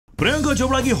प्रियंका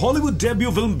चोपड़ा की Hollywood debut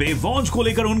film Baywatch को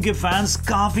लेकर उनके फैंस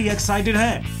काफी एक्साइटेड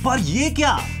हैं। पर ये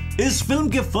क्या, इस फिल्म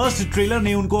के फर्स्ट ट्रेलर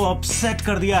ने उनको अपसेट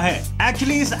कर दिया है।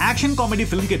 एक्चुअली इस एक्शन कॉमेडी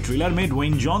फिल्म के ट्रेलर में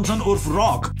ड्वेन जॉनसन उर्फ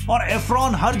रॉक और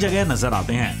एफ्रॉन हर जगह नजर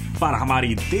आते हैं, पर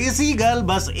हमारी देसी गर्ल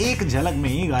बस एक झलक में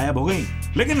ही गायब हो गई।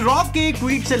 लेकिन रॉक के एक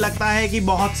ट्वीट से लगता है कि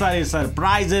बहुत सारे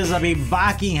सरप्राइजेस अभी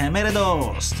बाकी हैं मेरे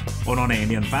दोस्त। उन्होंने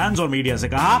इंडियन फैंस और मीडिया से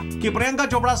कहा कि Priyanka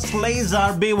Chopra sledge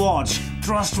our Baywatch,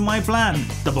 trust my plan,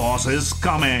 the boss is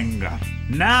coming.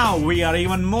 Now we are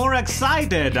even more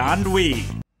excited, aren't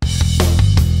we?